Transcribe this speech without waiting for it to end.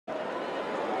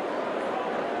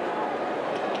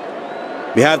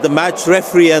We have the match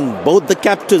referee and both the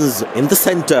captains in the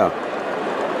center.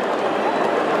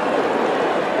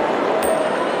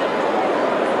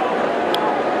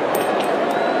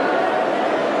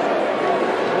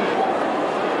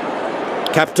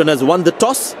 Captain has won the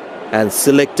toss and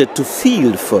selected to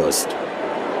field first.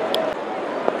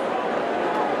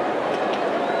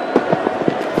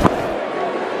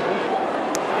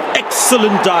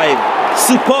 Excellent dive.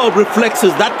 Superb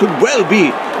reflexes. That could well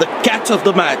be the catch of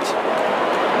the match.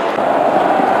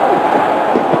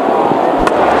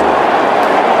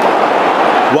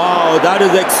 Wow, that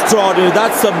is extraordinary.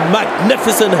 That's a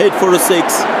magnificent hit for a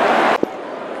six.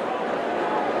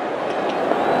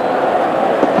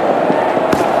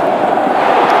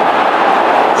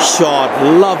 Shot,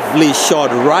 lovely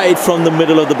shot right from the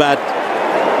middle of the bat.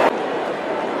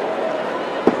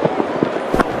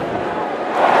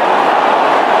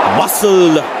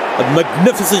 Muscle, a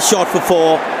magnificent shot for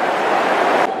four.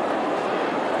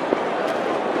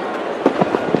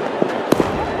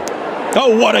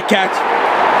 Oh, what a catch.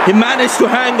 He managed to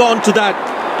hang on to that.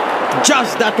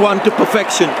 Just that one to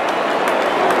perfection.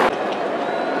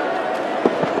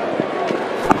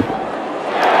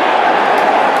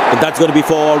 And that's going to be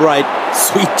four, all right.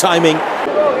 Sweet timing.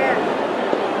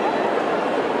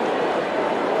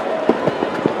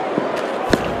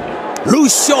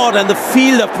 Loose shot and the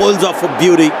fielder pulls off a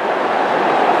beauty.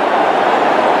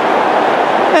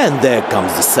 And there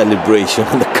comes the celebration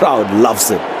and the crowd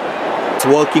loves it. It's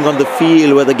working on the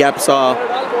field where the gaps are.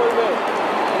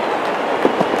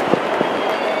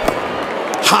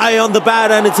 High on the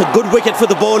bat and it's a good wicket for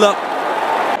the bowler.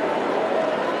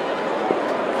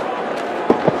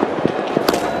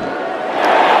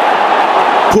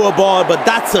 Poor ball, but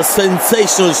that's a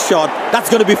sensational shot. That's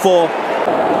going to be four.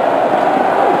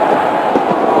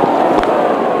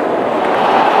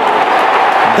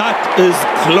 That is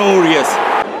glorious.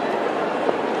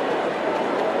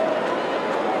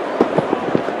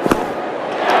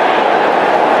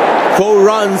 Four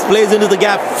runs, plays into the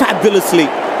gap fabulously.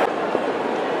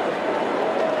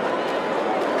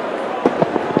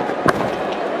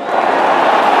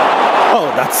 Oh,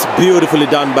 that's beautifully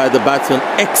done by the batsman.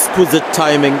 Exquisite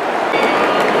timing.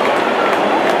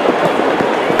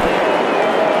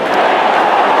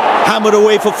 Hammered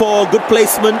away for four. Good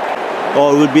placement.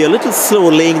 Or will be a little slow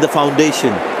laying the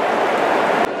foundation.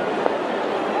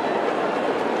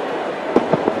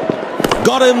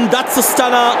 Got him. That's a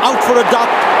stunner. Out for a duck.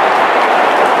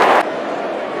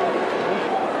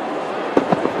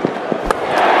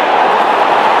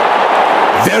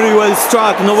 Very well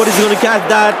struck. Nobody's going to catch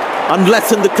that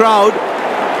unless in the crowd.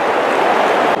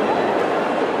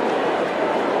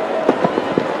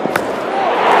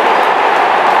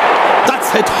 That's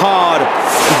hit hard.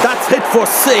 That's hit for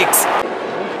six.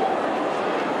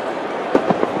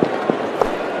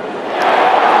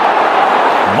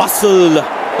 Muscle.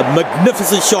 A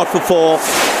magnificent shot for four.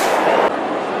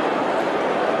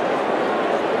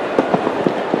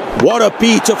 What a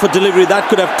peach of a delivery. That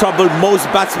could have troubled most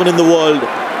batsmen in the world.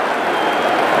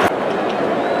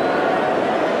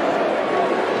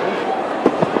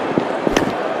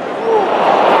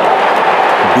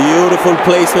 Beautiful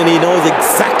placement. He knows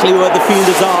exactly where the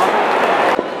fielders are.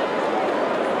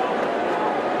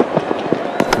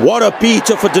 What a peach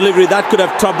of a delivery. That could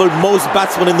have troubled most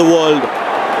batsmen in the world.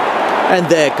 And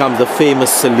there comes the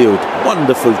famous salute.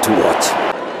 Wonderful to watch.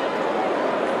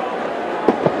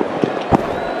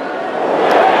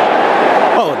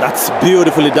 Oh, that's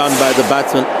beautifully done by the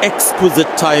batsman.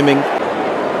 Exquisite timing.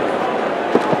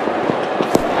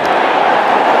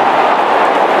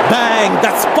 Bang!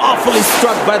 That's powerfully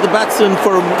struck by the batsman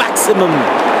for a maximum.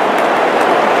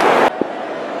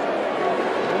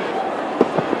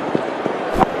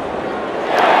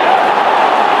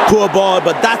 Poor ball,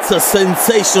 but that's a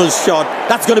sensational shot.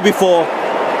 That's going to be four.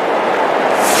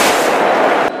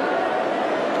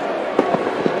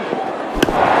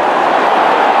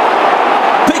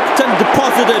 Picked and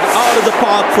deposited out of the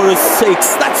park for a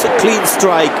six. That's a clean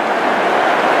strike.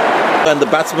 And the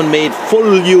batsman made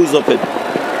full use of it.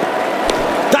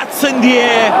 That's in the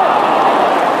air.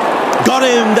 Got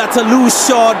him. That's a loose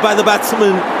shot by the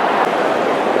batsman.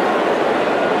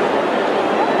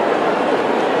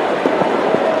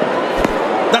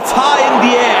 That's high in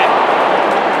the air.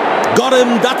 Got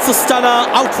him. That's a stunner.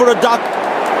 Out for a duck.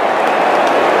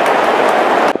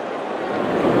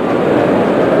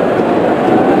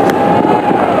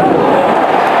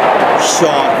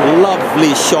 Shot.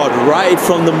 Lovely shot right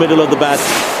from the middle of the bat.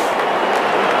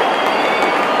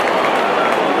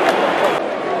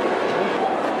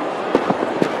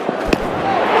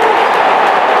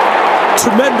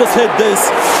 Tremendous hit this.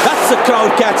 That's a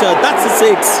crowd catcher. That's a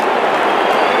six.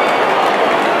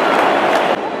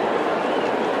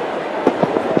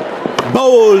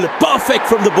 Bowled, perfect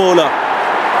from the bowler.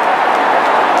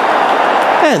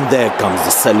 And there comes the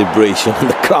celebration, and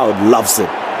the crowd loves it.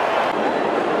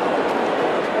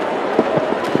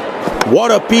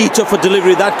 What a peach of a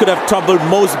delivery. That could have troubled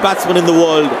most batsmen in the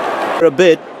world for a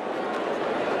bit.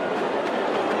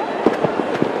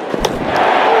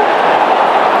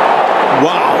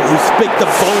 Wow, he's picked the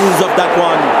bones of that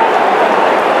one.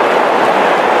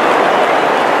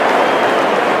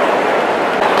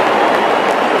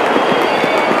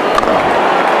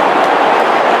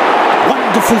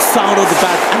 Wonderful sound of the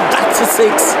bat, and that's a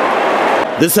six.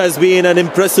 This has been an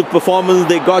impressive performance.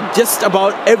 They got just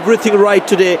about everything right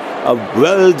today. A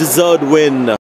well-deserved win.